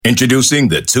Introducing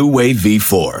the Two-Way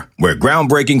V4, where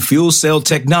groundbreaking fuel cell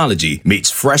technology meets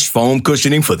fresh foam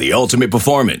cushioning for the ultimate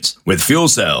performance. With fuel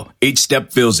cell, each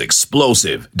step feels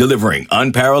explosive, delivering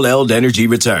unparalleled energy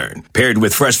return. Paired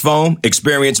with fresh foam,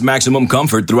 experience maximum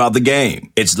comfort throughout the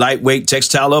game. Its lightweight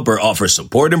textile upper offers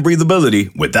support and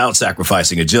breathability without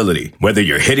sacrificing agility. Whether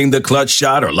you're hitting the clutch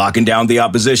shot or locking down the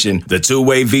opposition, the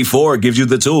Two-Way V4 gives you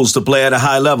the tools to play at a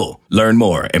high level. Learn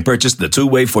more and purchase the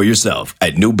Two-Way for yourself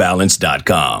at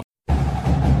newbalance.com.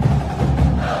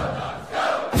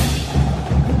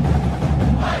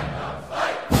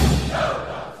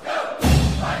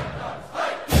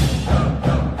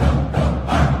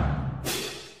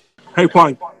 Hey,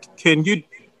 Quan, can you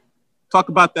talk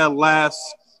about that last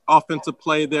offensive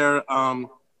play there?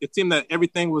 It seemed that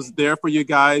everything was there for you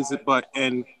guys,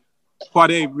 and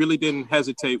Quade really didn't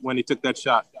hesitate when he took that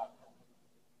shot.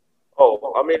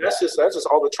 Oh, I mean, that's just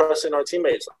all the trust in our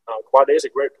teammates. Quade is a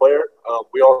great player.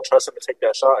 We all trust him to take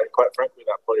that shot, and quite frankly,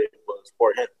 that play was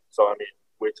for him. So, I mean,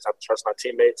 we just have to trust my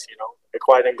teammates.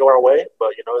 Quade didn't go our way, but,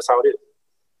 it's how it is.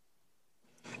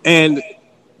 And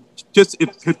just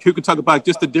if you could talk about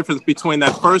just the difference between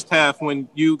that first half when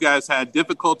you guys had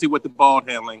difficulty with the ball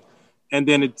handling, and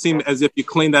then it seemed as if you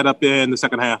cleaned that up in the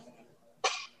second half.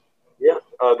 Yeah,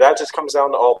 that just comes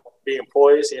down to all being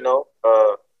poised.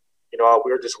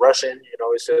 We were just rushing.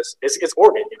 It's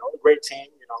Oregon. A great team.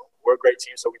 We're a great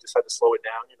team, so we just had to slow it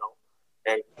down.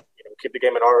 And keep the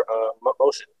game in our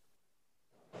motion.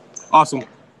 Awesome,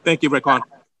 thank you, Raekwon.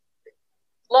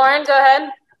 Lauren, go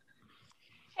ahead.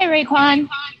 Hey, Raekwon,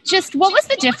 just what was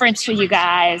the difference for you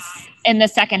guys in the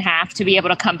second half to be able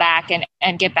to come back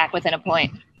and get back within a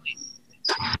point?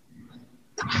 What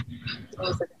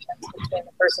was the difference between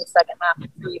the first and second half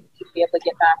for you to be able to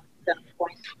get back within a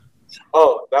point?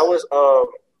 Oh, that was,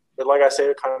 like I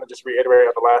said, kind of just reiterate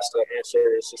on the last answer.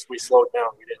 It's just we slowed down.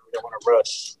 We didn't want to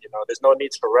rush. There's no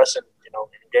need for rushing, in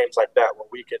games like that when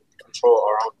we can control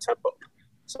our own tempo.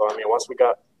 So, I mean, once we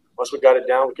got it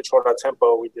down, we controlled our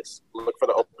tempo. We just look for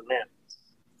the open man.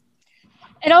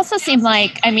 It also seemed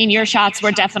like, your shots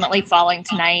were definitely falling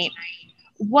tonight.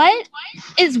 What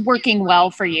is working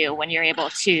well for you when you're able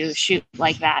to shoot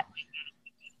like that?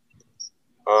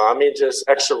 Just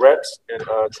extra reps and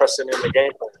trusting in the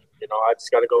game plan. I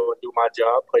just got to go and do my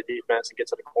job, play defense, and get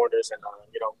to the corners and,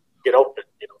 get open,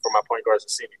 for my point guards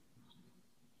to see me.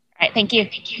 All right, thank you.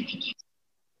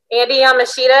 Andy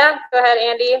Yamashita. Go ahead,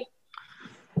 Andy.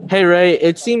 Hey, Ray,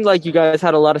 it seemed like you guys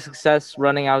had a lot of success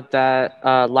running out that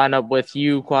lineup with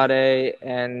you, Quade,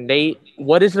 and Nate.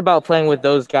 What is it about playing with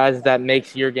those guys that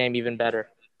makes your game even better?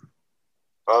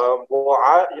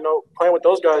 Playing with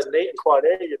those guys, Nate and Quade,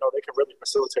 they can really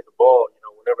facilitate the ball,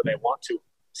 whenever they want to.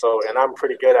 So, and I'm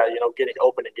pretty good at, getting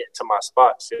open and getting to my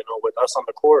spots. With us on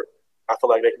the court, I feel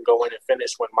like they can go in and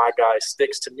finish when my guy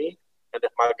sticks to me. And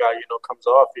if my guy, comes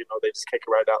off, they just kick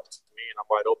it right out to me and I'm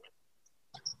wide open.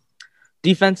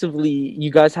 Defensively,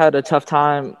 you guys had a tough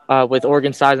time with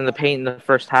Oregon size in the paint in the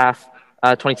first half,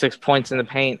 26 points in the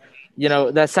paint.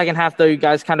 That second half, though, you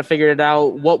guys kind of figured it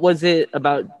out. What was it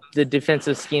about the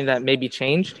defensive scheme that maybe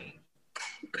changed?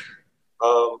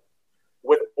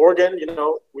 With Oregon,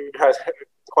 we've had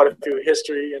quite a few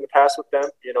history in the past with them,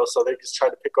 so they just tried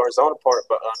to pick our zone apart.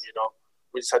 But,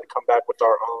 we just had to come back with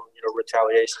our own,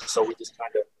 retaliation. So we just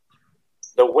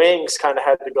the wings kind of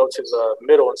had to go to the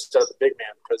middle instead of the big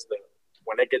man because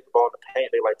when they get the ball in the paint,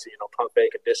 they like to, pump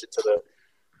fake and dish it to the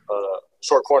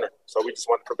short corner. So we just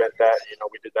want to prevent that.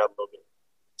 We did that a little bit.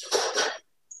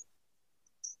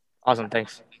 Awesome.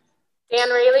 Thanks. Dan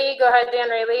Rayleigh. Go ahead, Dan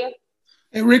Rayleigh.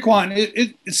 Hey, Raekwon,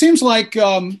 it seems like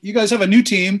you guys have a new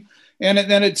team, and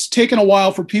then it's taken a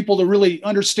while for people to really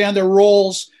understand their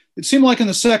roles. It seemed like in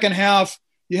the second half,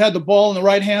 you had the ball in the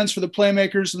right hands for the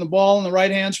playmakers and the ball in the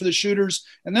right hands for the shooters,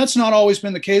 and that's not always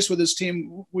been the case with this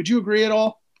team. Would you agree at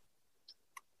all?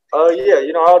 Yeah,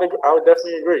 I would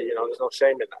definitely agree. There's no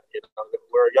shame in that.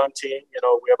 We're a young team.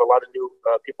 We have a lot of new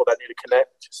people that need to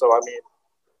connect. So,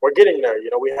 we're getting there.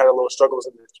 We had a little struggles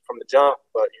from the jump,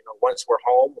 but, once we're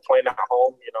home, we're playing at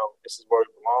home, this is where we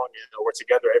belong. We're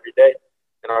together every day,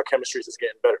 and our chemistry is just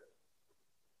getting better.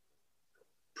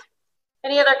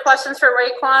 Any other questions for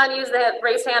Raekwon? Use the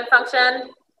raise hand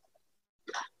function.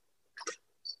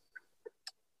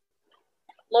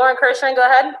 Lauren Kirshman, go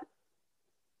ahead.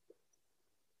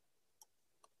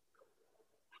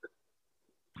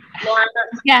 Lauren.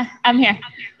 Yeah, I'm here.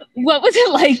 What was it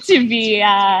like to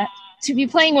be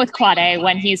playing with Quade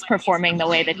when he's performing the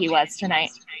way that he was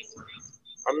tonight?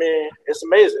 It's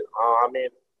amazing.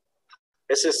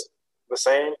 It's just the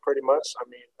same pretty much.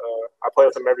 I play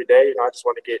with him every day. I just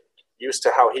want to get used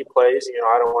to how he plays.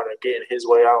 I don't want to get in his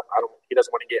way. He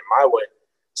doesn't want to get in my way.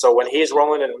 So when he's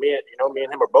rolling and me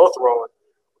and him are both rolling,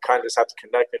 we kind of just have to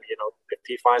connect. And if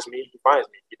he finds me, he finds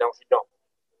me. If he don't, he don't.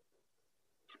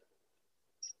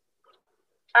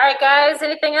 All right, guys.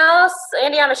 Anything else?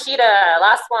 Andy Yamashita,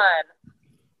 last one.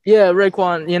 Yeah,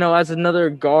 Raekwon, as another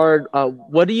guard,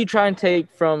 what do you try and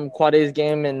take from Quade's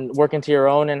game and work into your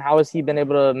own, and how has he been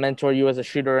able to mentor you as a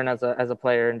shooter and as a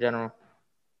player in general?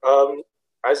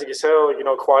 As you can tell,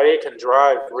 Quade can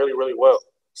drive really, really well.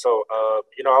 So,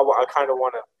 I kind of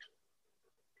want to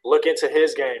look into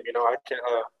his game. I can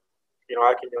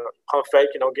pump fake,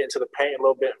 get into the paint a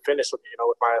little bit and finish with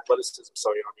my athleticism.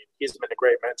 So, he's been a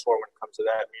great mentor when it comes to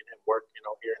that. Me and him work,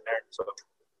 here and there. So.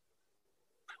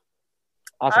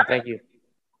 Awesome. Thank you.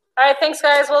 All right. Thanks,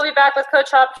 guys. We'll be back with Coach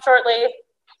Hop shortly.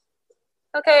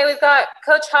 Okay, we've got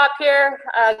Coach Hop here.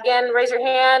 Again, raise your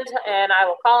hand, and I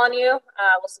will call on you.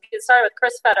 We'll get started with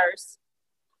Chris Fetters.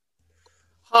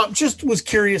 Just was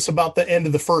curious about the end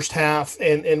of the first half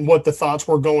and what the thoughts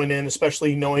were going in,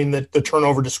 especially knowing that the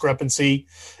turnover discrepancy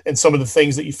and some of the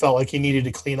things that you felt like you needed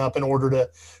to clean up in order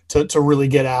to really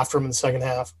get after them in the second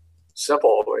half.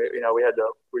 Simple.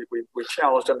 We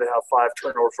challenged them to have 5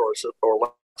 turnovers or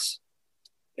less.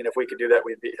 And if we could do that,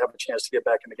 we'd have a chance to get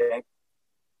back in the game.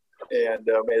 And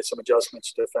made some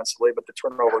adjustments defensively, but the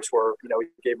turnovers were, we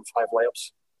gave them 5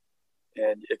 layups.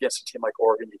 And against a team like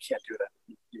Oregon, you can't do that.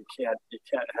 You can't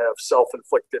have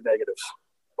self-inflicted negatives.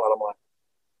 Bottom line.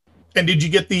 And did you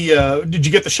get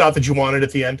the shot that you wanted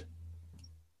at the end?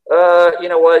 You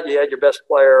know what? You had your best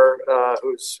player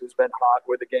who's been hot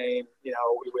with the game. We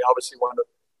obviously wanted.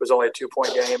 It was only a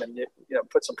 2-point game, and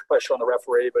put some pressure on the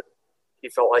referee, but he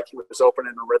felt like he was open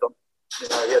in the rhythm. He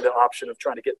had the option of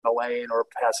trying to get in the lane or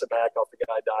pass it back off the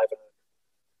guy diving.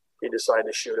 He decided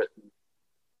to shoot it. And,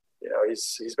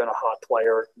 he's been a hot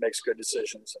player, makes good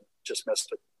decisions, and just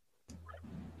missed it.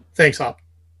 Thanks, Hop.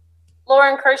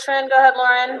 Lauren Kirschman, go ahead,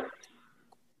 Lauren.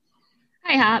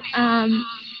 Hi, Hop.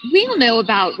 We all know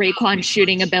about Raekwon's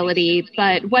shooting ability,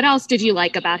 but what else did you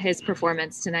like about his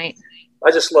performance tonight?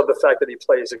 I just love the fact that he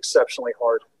plays exceptionally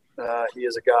hard. He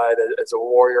is a guy that is a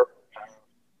warrior.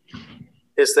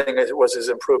 His thing was his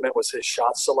improvement was his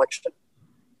shot selection.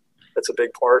 That's a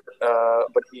big part.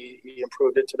 But he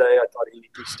improved it today. I thought he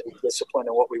stayed disciplined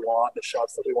in what we want, the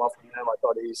shots that we want from him. I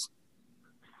thought he's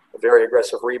a very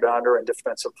aggressive rebounder and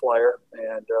defensive player,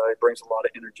 and he brings a lot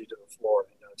of energy to the floor.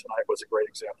 And, tonight was a great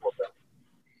example of that.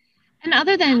 And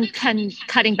other than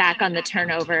cutting back on the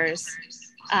turnovers,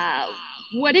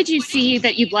 what did you see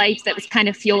that you liked that was kind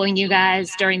of fueling you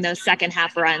guys during those second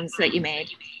half runs that you made?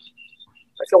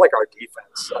 I feel like our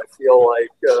defense. I feel like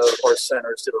our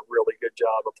centers did a really good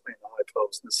job of playing the high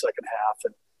post in the second half,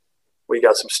 and we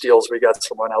got some steals, we got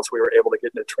some run-outs. We were able to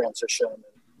get into transition,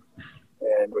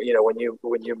 and when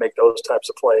you make those types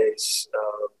of plays,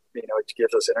 it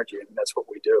gives us energy, and that's what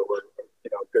we do. We're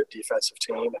a good defensive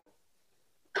team, and,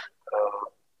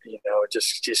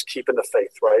 just keeping the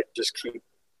faith, right? Just keep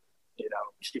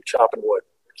chopping wood,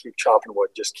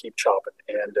 just keep chopping,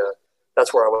 and.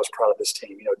 That's where I was proud of this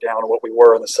team. Down what we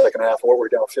were in the second half, what we were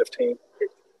down 15,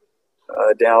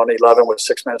 down 11 with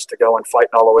 6 minutes to go, and fighting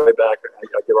all the way back.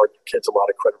 I give our kids a lot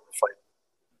of credit for fighting.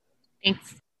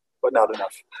 Thanks, but not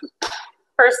enough.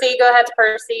 Percy, go ahead,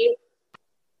 Percy.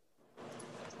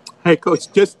 Hey,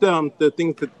 Coach. Just the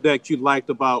things that you liked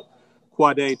about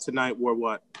Quade tonight were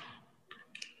what?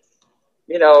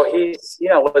 He's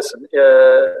listen.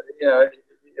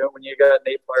 When you got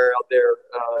Nate Pryor out there,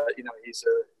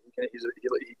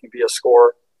 he can be a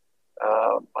scorer.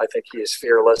 I think he is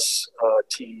fearless.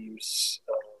 Teams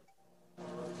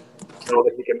know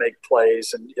that he can make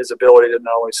plays, and his ability to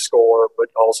not only score but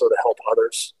also to help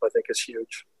others, I think, is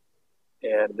huge.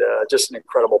 And just an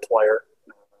incredible player.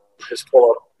 His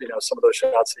pull-up, some of those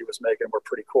shots that he was making were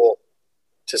pretty cool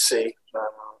to see.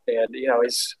 And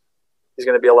he's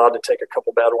going to be allowed to take a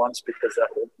couple bad ones because that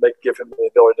will give him the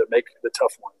ability to make the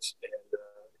tough ones. And the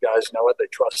guys know it; they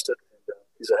trust it. And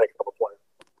he's a heck of a player.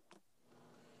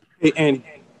 Hey, and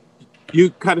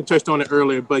you kind of touched on it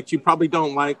earlier, but you probably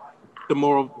don't like the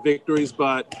moral victories.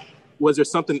 But was there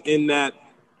something in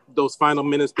those final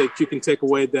minutes that you can take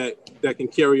away that can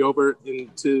carry over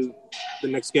into the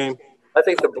next game? I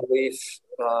think the belief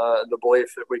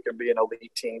that we can be an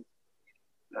elite team.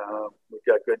 We've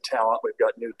got good talent. We've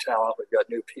got new talent. We've got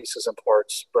new pieces and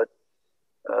parts. But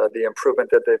the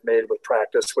improvement that they've made with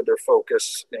practice, with their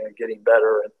focus and getting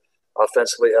better, and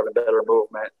offensively having better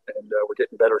movement, and we're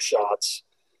getting better shots.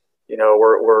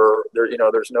 We're there.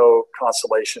 There's no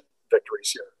consolation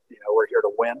victories here. We're here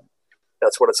to win.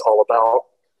 That's what it's all about.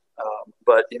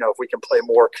 But if we can play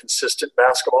more consistent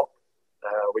basketball,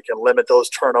 We can limit those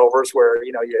turnovers where,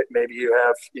 maybe you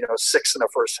have, 6 in the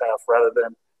first half rather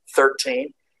than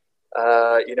 13.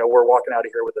 We're walking out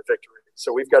of here with a victory.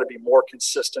 So we've got to be more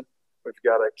consistent. We've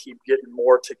got to keep getting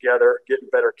more together, getting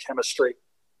better chemistry.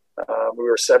 We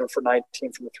were 7 for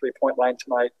 19 from the 3-point line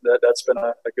tonight. That's been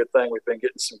a good thing. We've been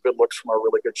getting some good looks from our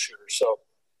really good shooters. So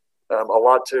a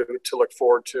lot to look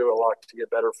forward to, a lot to get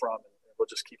better from. And we'll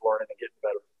just keep learning and getting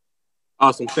better.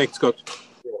 Awesome. Thanks, Coach.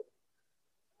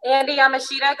 Andy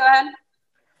Yamashita, go ahead.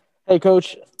 Hey,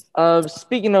 Coach.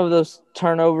 Speaking of those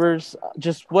turnovers,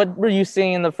 just what were you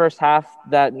seeing in the first half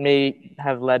that may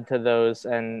have led to those,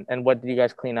 and what did you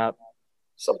guys clean up?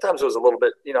 Sometimes it was a little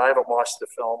bit, I haven't watched the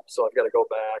film, so I've got to go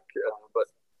back.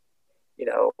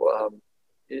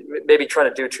 Maybe trying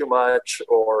to do too much,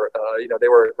 or, they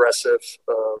were aggressive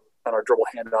on our dribble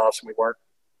handoffs, and we weren't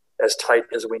as tight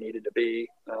as we needed to be.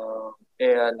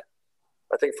 And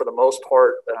I think for the most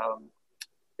part,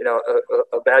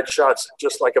 a bad shot's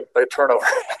just like a turnover.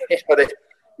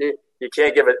 You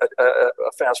can't give it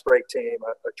a fast break team,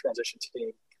 a transition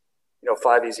team,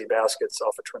 5 easy baskets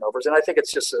off of turnovers. And I think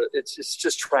it's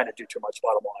just trying to do too much,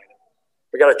 bottom line.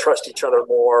 We got to trust each other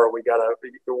more. We got to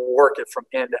work it from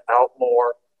in to out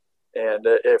more. And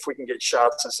if we can get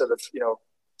shots instead of,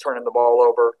 turning the ball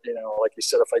over, like you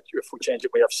said, if we change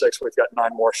it, we have 6, we've got 9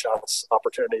 more shots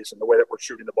opportunities. And the way that we're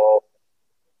shooting the ball,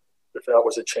 if that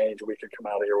was a change, we could come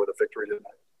out of here with a victory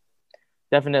tonight.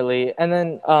 Definitely. And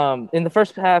then in the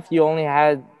first half, you only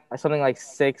had something like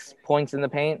 6 points in the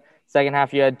paint. Second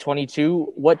half, you had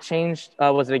 22. What changed?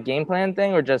 Was it a game plan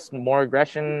thing or just more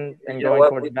aggression and going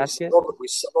towards the basket? We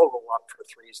settled a lot for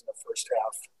threes in the first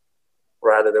half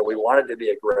rather than we wanted to be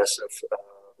aggressive.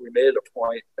 We made it a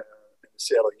point in the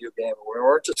Seattle U game where we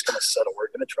weren't just going to settle. We're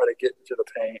going to try to get into the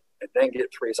paint and then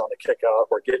get threes on the kick out,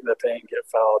 or get in the paint, get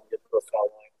fouled, get to the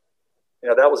foul line.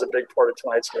 That was a big part of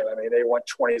tonight's game. I mean, they went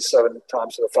 27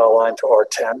 times to the foul line to our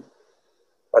 10.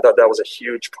 I thought that was a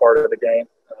huge part of the game.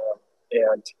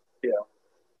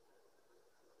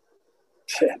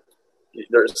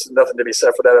 There's nothing to be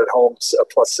said for that at home.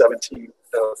 Plus 17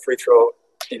 free throw.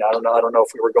 I don't know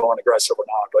if we were going aggressive or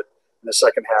not, but in the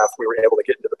second half, we were able to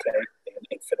get into the paint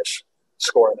and finish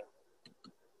scoring it.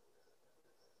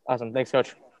 Awesome. Thanks,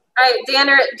 Coach. All right, Dan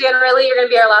Riley, you're going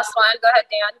to be our last one. Go ahead,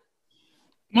 Dan.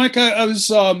 Mike, I was,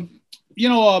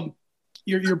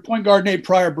 your point guard, Nate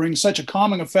Pryor, brings such a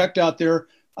calming effect out there.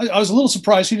 I was a little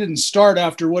surprised he didn't start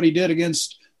after what he did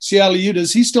against Seattle U.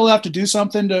 Does he still have to do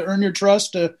something to earn your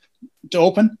trust to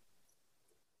open?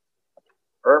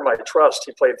 Earn my trust.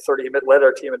 He played 30. He led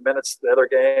our team in minutes the other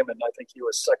game, and I think he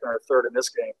was second or third in this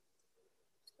game.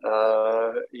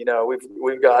 I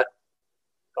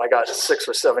got 6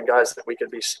 or 7 guys that can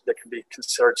be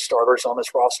considered starters on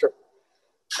this roster.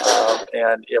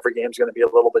 And every game's going to be a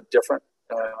little bit different.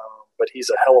 But he's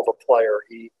a hell of a player.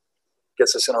 He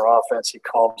gets us in our offense. He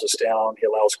calms us down. He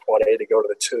allows Quad A to go to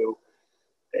the 2.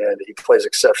 And he plays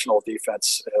exceptional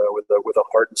defense with a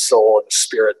heart and soul and a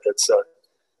spirit that's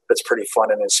pretty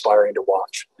fun and inspiring to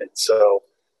watch. And so,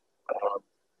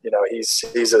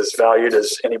 he's as valued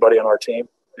as anybody on our team.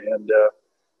 And,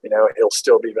 he'll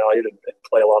still be valued and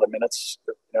play a lot of minutes,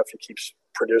 if he keeps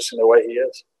producing the way he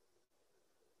is.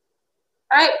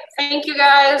 All right. Thank you,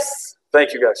 guys.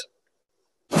 Thank you, guys.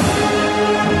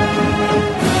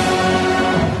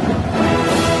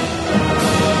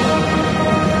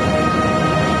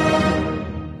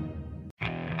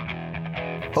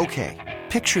 Okay,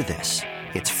 picture this.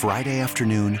 It's Friday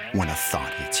afternoon when a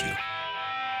thought hits you.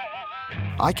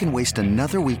 I can waste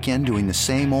another weekend doing the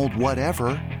same old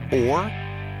whatever, or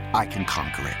I can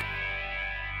conquer it.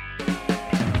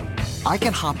 I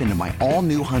can hop into my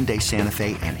all-new Hyundai Santa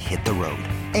Fe and hit the road.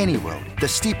 Any road. The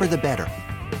steeper, the better.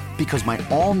 Because my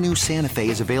all-new Santa Fe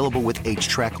is available with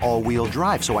H-Track all-wheel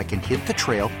drive, so I can hit the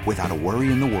trail without a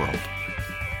worry in the world.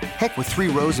 Heck, with 3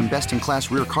 rows and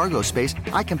best-in-class rear cargo space,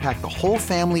 I can pack the whole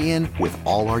family in with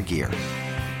all our gear.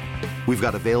 We've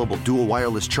got available dual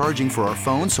wireless charging for our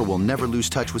phones, so we'll never lose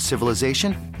touch with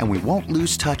civilization, and we won't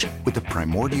lose touch with the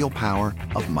primordial power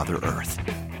of Mother Earth.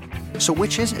 So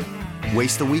which is it?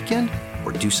 Waste the weekend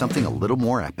or do something a little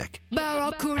more epic?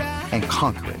 And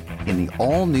conquer it in the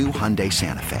all-new Hyundai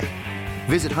Santa Fe.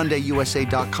 Visit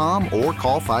HyundaiUSA.com or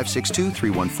call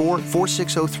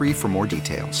 562-314-4603 for more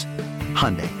details.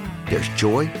 Hyundai, there's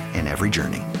joy in every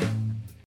journey.